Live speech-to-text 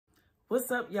What's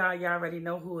up, y'all? Y'all already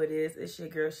know who it is. It's your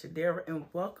girl, Shadera, and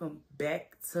welcome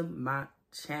back to my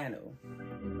channel.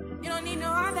 You don't need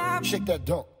no other. Shake that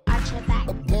dump. Arch your back.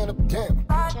 Up, down, up, down.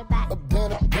 Arch your back. Up,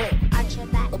 down, up, down. Arch your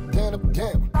back. Up, down, up,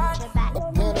 down. Arch your back.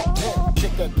 Up, down, up, down.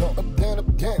 Shake that dump. Up, down,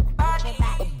 up, down. Arch your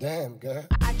back. Up, damn, girl.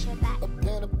 Arch your back. Up,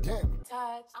 down, up, down. Touch.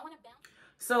 I want to bounce.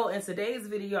 So in today's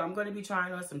video, I'm going to be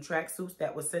trying on some tracksuits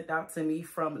that was sent out to me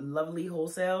from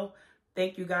Lovelywholesale.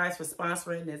 Thank you guys for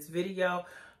sponsoring this video.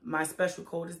 My special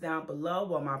code is down below.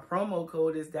 Well, my promo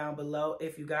code is down below.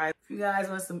 If you guys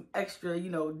want some extra,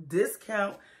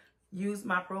 discount, use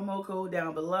my promo code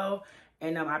down below.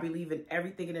 And I'll be leaving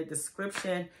everything in the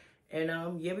description.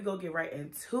 And yeah, we gonna get right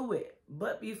into it.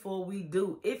 But before we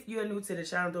do, if you're new to the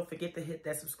channel, don't forget to hit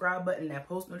that subscribe button, that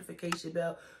post notification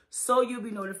bell, so you'll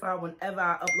be notified whenever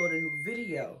I upload a new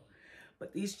video.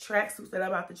 But these tracksuits that I'm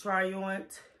about to try on,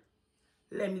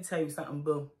 let me tell you something,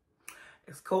 boo.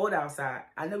 It's cold outside.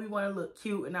 I know we want to look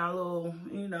cute in our little,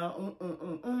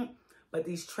 but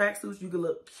these tracksuits, you can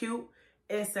look cute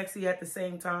and sexy at the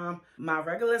same time. My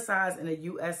regular size and a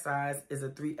US size is a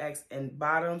 3X in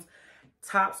bottoms.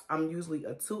 Tops, I'm usually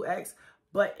a 2X,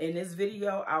 but in this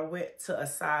video, I went to a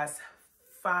size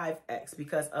 5X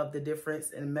because of the difference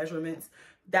in measurements.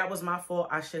 That was my fault.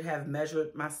 I should have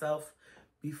measured myself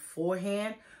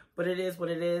beforehand. But it is what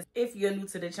it is. If you're new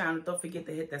to the channel, don't forget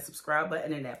to hit that subscribe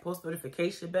button and that post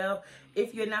notification bell.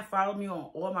 If you're not following me on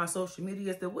all my social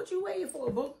medias, then what you waiting for,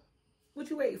 boo? What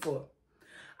you waiting for?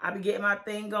 I be getting my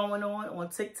thing going on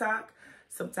TikTok.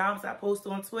 Sometimes I post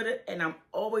on Twitter, and I'm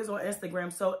always on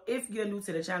Instagram. So if you're new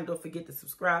to the channel, don't forget to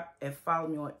subscribe and follow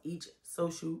me on each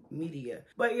social media.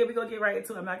 But yeah, we're going to get right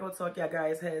into it. I'm not going to talk y'all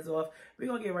guys' heads off. We're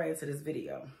going to get right into this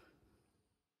video.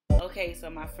 Okay, so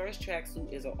my first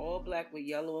tracksuit is an all black with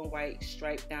yellow and white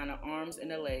striped down the arms and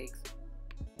the legs.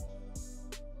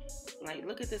 Like,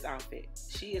 look at this outfit.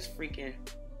 She is freaking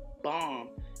bomb.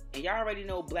 And y'all already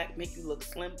know black make you look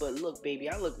slim, but look, baby,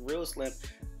 I look real slim.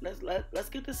 Let's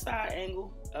get the side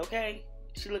angle, okay?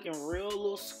 She looking real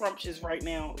little scrumptious right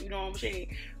now, you know what I'm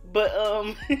saying? But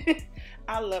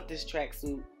I love this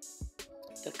tracksuit.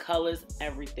 The colors,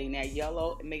 everything. That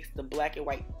yellow, it makes the black and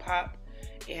white pop.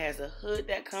 It has a hood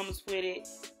that comes with it.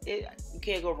 You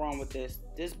can't go wrong with this.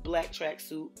 This black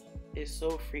tracksuit is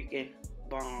so freaking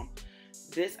bomb.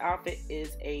 This outfit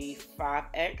is a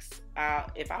 5X.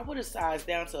 If I would have sized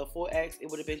down to a 4X, it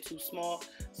would have been too small.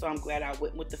 So I'm glad I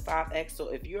went with the 5X. So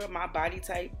if you're my body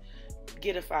type,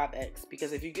 get a 5X.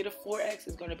 Because if you get a 4X,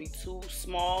 it's going to be too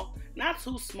small. Not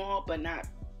too small, but not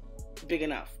big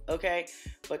enough. Okay?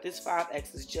 But this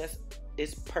 5X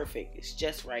is perfect. It's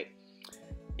just right.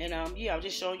 And yeah, I'm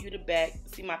just showing you the back.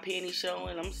 See my panties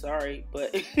showing? I'm sorry,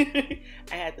 but I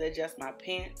had to adjust my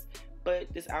pants.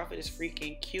 But this outfit is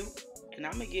freaking cute. And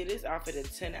I'm going to give this outfit a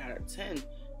 10 out of 10.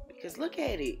 Because look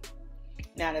at it.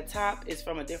 Now, the top is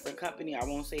from a different company. I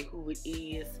won't say who it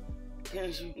is.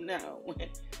 Because you know.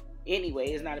 Anyway,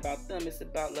 it's not about them. It's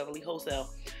about Lovelywholesale.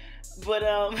 But,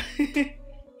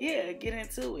 yeah, get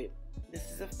into it.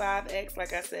 This is a 5X,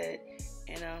 like I said.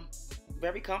 And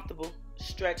very comfortable.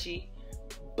 Stretchy.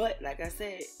 But, like I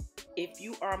said, if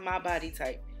you are my body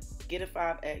type, get a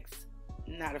 5X,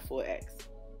 not a 4X.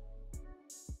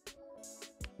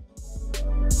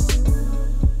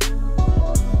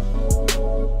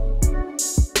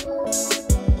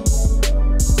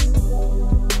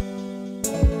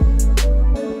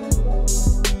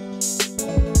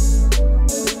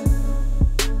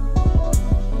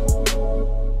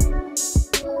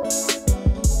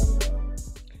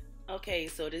 Okay,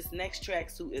 so this next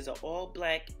tracksuit is an all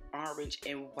black, orange,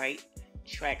 and white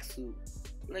tracksuit.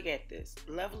 Look at this.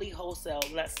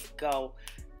 Lovelywholesale, let's go.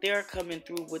 They're coming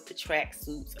through with the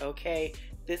tracksuits, okay?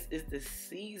 This is the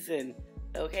season,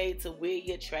 okay, to wear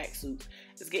your tracksuits.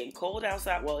 It's getting cold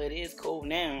outside. Well, it is cold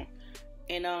now.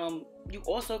 And you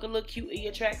also can look cute in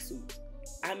your tracksuits.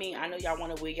 I mean, I know y'all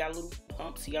want to wear y'all little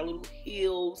pumps, y'all little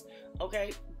heels,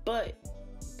 okay? But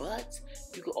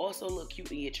you can also look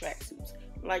cute in your tracksuits.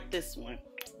 Like this one.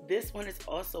 This one is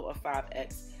also a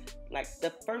 5X. Like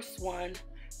the first one,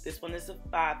 this one is a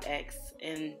 5X.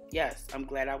 And yes, I'm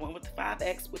glad I went with the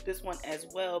 5X with this one as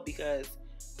well, because,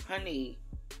 honey,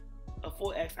 a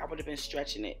 4X, I would have been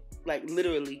stretching it. Like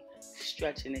literally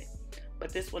stretching it.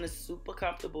 But this one is super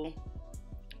comfortable.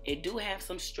 It do have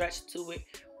some stretch to it.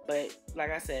 But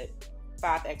like I said,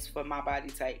 5X for my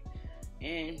body type.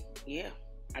 And yeah,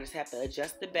 I just have to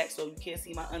adjust the back so you can't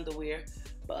see my underwear.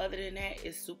 But other than that,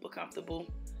 it's super comfortable.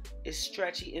 It's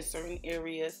stretchy in certain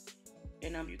areas.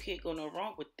 And you can't go no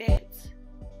wrong with that.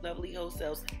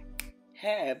 Lovelywholesale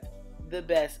have the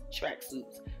best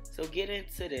tracksuits. So get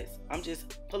into this. I'm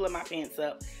just pulling my pants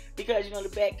up because, you know, the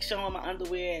back showing my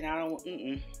underwear, and I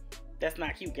don't, that's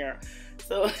not cute, girl.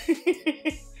 So,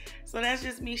 so that's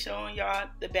just me showing y'all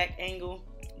the back angle,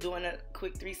 doing a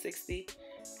quick 360.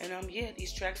 And yeah,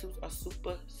 these tracksuits are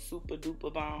super, super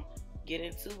duper bomb. Get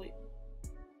into it.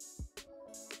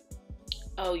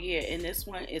 Oh yeah, and this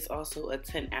one is also a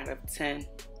 10 out of 10.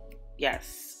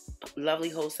 Yes,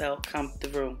 Lovelywholesale come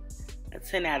through. A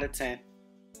 10 out of 10.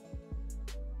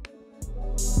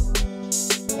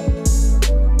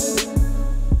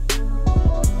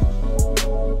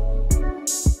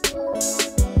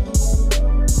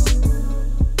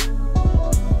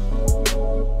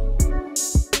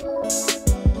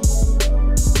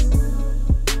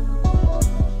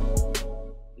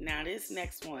 Now this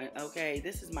next one, okay,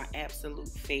 this is my absolute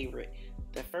favorite.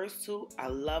 The first two, I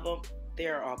love them. They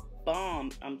are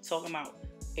bomb. I'm talking about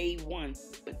A1.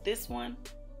 But this one,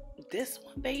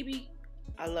 baby,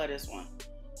 I love this one.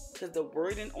 Because the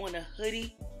wording on the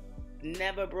hoodie,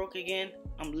 never broke again.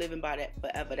 I'm living by that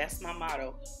forever. That's my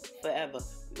motto, forever.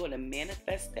 We're going to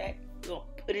manifest that. We're going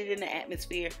to put it in the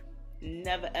atmosphere.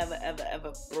 Never, ever, ever,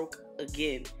 ever broke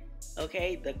again.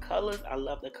 Okay, the colors, I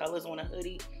love the colors on the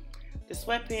hoodie. The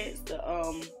sweatpants,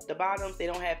 the bottoms, they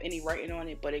don't have any writing on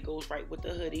it, but it goes right with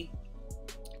the hoodie.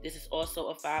 This is also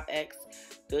a 5X.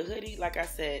 The hoodie, like I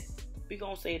said, we're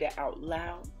going to say that out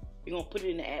loud. We're going to put it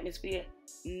in the atmosphere.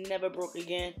 Never broke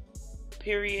again.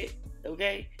 Period.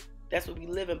 Okay? That's what we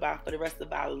living by for the rest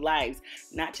of our lives.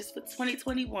 Not just for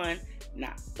 2021,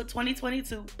 not for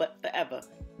 2022, but forever.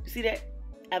 You see that?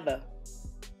 Ever.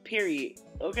 Period.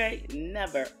 Okay?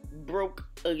 Never broke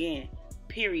again.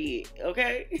 Period.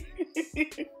 Okay?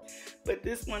 But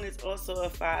this one is also a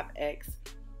 5X.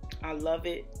 I love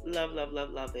it. Love, love,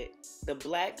 love, love it. The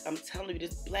black, I'm telling you,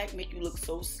 this black make you look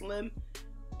so slim,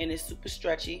 and it's super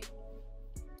stretchy.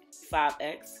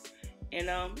 5X.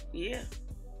 And yeah.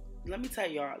 Let me tell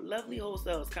y'all,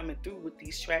 Lovelywholesale is coming through with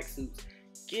these tracksuits.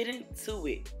 Get into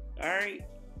it. Alright?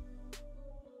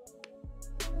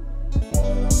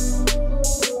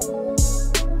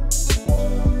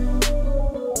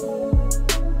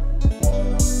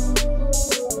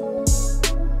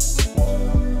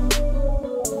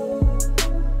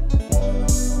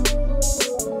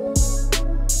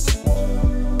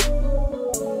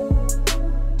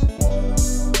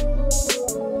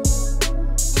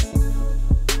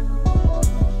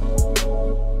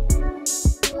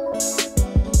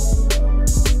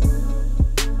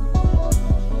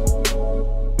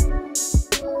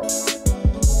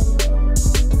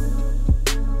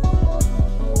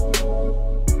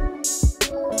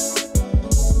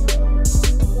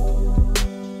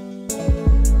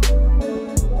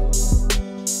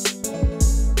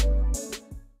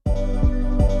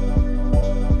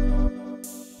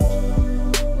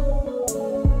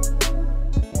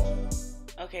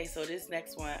 Okay, so this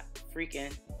next one,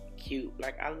 freaking cute.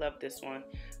 Like, I love this one.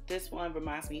 This one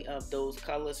reminds me of those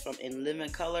colors from In Living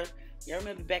Color. Y'all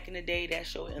remember back in the day, that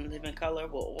show In Living Color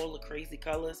with all the crazy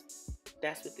colors?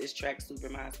 That's what this tracksuit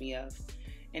reminds me of.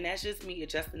 And that's just me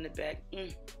adjusting the back.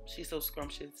 She's so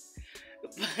scrumptious.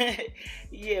 But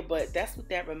yeah, but that's what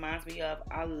that reminds me of.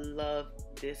 I love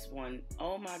this one.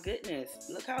 Oh my goodness.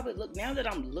 Look how it look. Now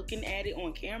that I'm looking at it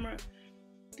on camera,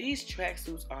 these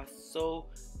tracksuits are so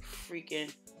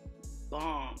freaking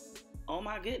bomb. Oh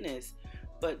my goodness.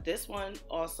 But this one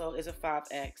also is a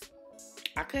 5X.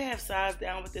 I could have sized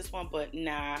down with this one, but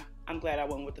nah, I'm glad I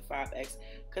went with the 5X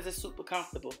because it's super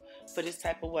comfortable for this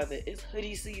type of weather. It's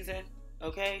hoodie season,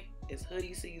 okay? It's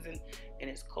hoodie season and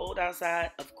it's cold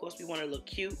outside. Of course, we want to look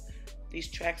cute. These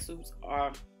tracksuits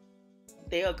are,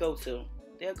 they'll go to.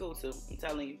 They'll go to, I'm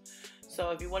telling you.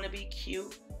 So if you want to be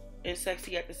cute and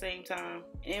sexy at the same time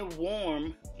and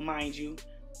warm, mind you,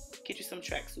 get you some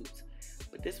tracksuits.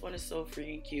 But this one is so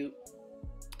freaking cute.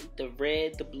 The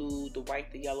red, the blue, the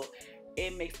white, the yellow,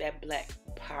 it makes that black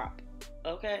pop.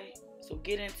 Okay, so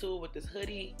get into it with this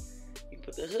hoodie. You can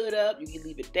put the hood up, you can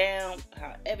leave it down,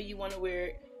 however you want to wear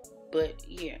it. But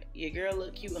yeah, your girl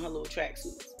look cute in her little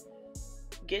tracksuits.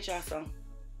 Get y'all some.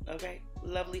 Okay,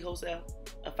 Lovelywholesale,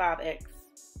 a 5X.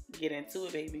 Get into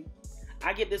it, baby.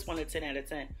 I give this one a 10 out of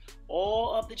 10.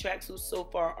 All of the tracksuits so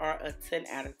far are a 10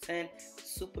 out of 10.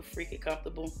 Super freaking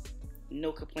comfortable.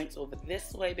 No complaints over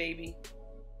this way, baby.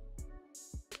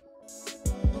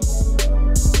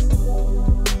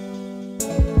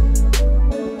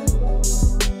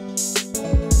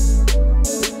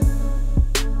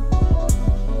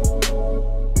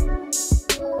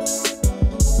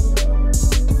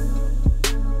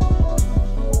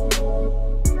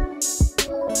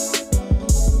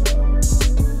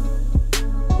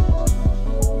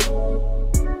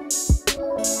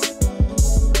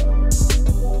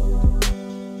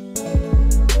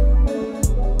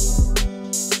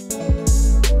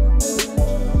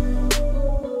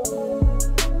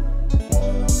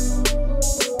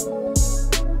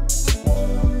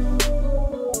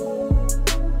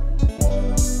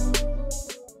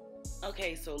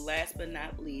 Okay, so last but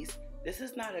not least, this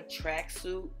is not a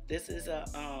tracksuit. This is a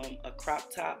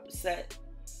crop top set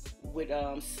with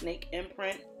snake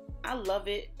imprint. I love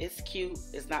it. It's cute.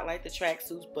 It's not like the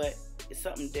tracksuits, but it's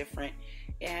something different.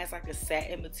 It has like a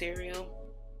satin material.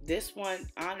 This one,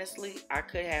 honestly, I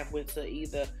could have went to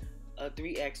either a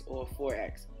 3X or a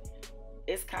 4X.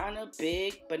 It's kind of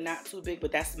big, but not too big,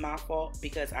 but that's my fault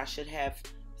because I should have,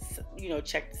 you know,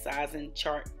 checked the sizing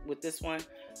chart with this one.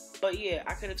 But yeah,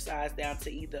 I could have sized down to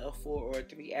either a 4 or a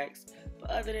 3X.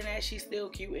 But other than that, she's still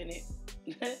cute in it.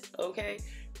 Okay?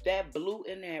 That blue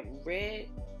and that red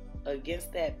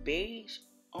against that beige,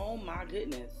 oh my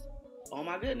goodness. Oh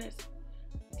my goodness.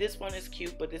 This one is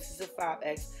cute, but this is a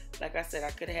 5X. Like I said,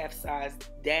 I could have sized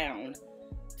down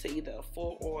to either a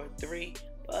 4 or a 3.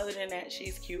 But other than that,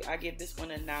 she's cute. I give this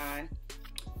one a 9.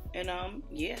 And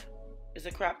yeah, it's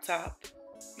a crop top.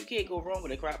 You can't go wrong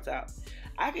with a crop top.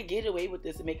 I could get away with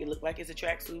this and make it look like it's a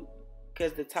tracksuit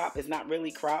because the top is not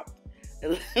really cropped.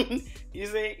 You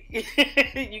see?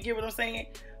 You get what I'm saying?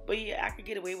 But yeah, I could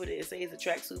get away with it and say it's a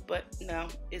tracksuit, but no,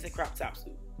 it's a crop top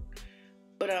suit.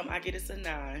 But I get this a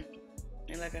 9.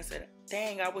 And like I said,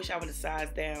 dang, I wish I would have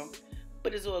sized down.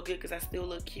 But it's all good because I still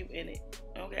look cute in it.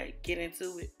 Okay, get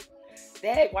into it.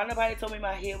 Dang, why nobody told me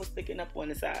my hair was sticking up on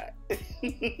the side?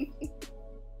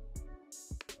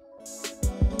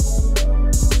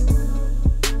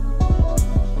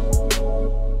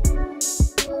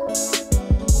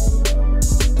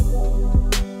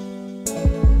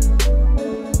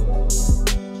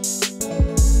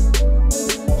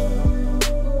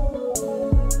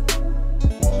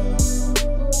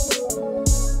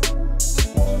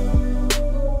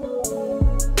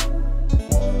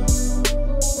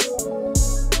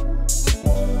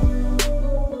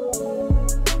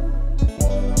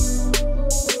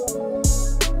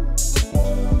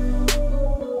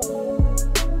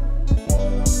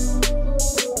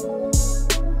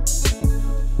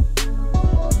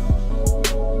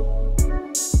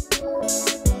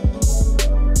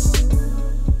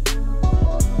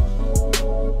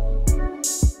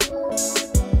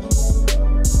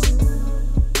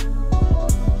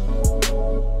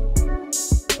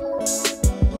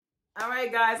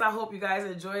 Guys, I hope you guys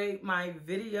enjoyed my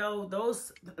video.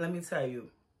 Those, let me tell you,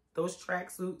 those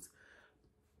tracksuits,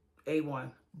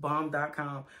 A1,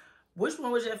 bomb.com. Which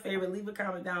one was your favorite? Leave a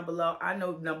comment down below. I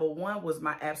know number 1 was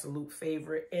my absolute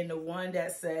favorite, and the one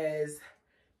that says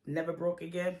never broke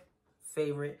again,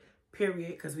 favorite,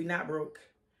 period, because we not broke.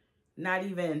 Not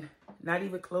even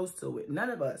close to it. None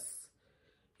of us.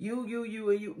 You, and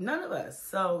you, none of us.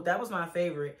 So that was my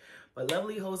favorite. But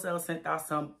Lovely Wholesale sent out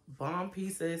some bomb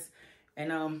pieces.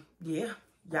 And yeah,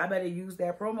 y'all better use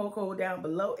that promo code down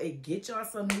below and get y'all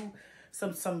some new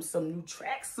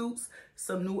tracksuits,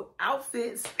 some new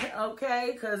outfits,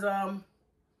 okay? Cause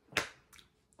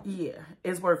yeah,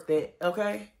 it's worth it,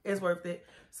 okay? It's worth it.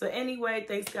 So anyway,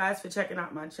 thanks guys for checking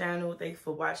out my channel. Thanks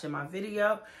for watching my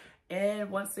video.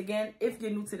 And once again, if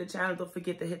you're new to the channel, don't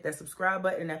forget to hit that subscribe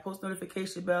button and that post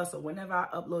notification bell. So whenever I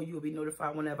upload, you will be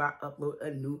notified whenever I upload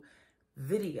a new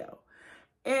video.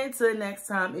 Until next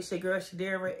time, it's your girl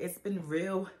Shadira. It's been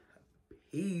real.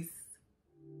 Peace.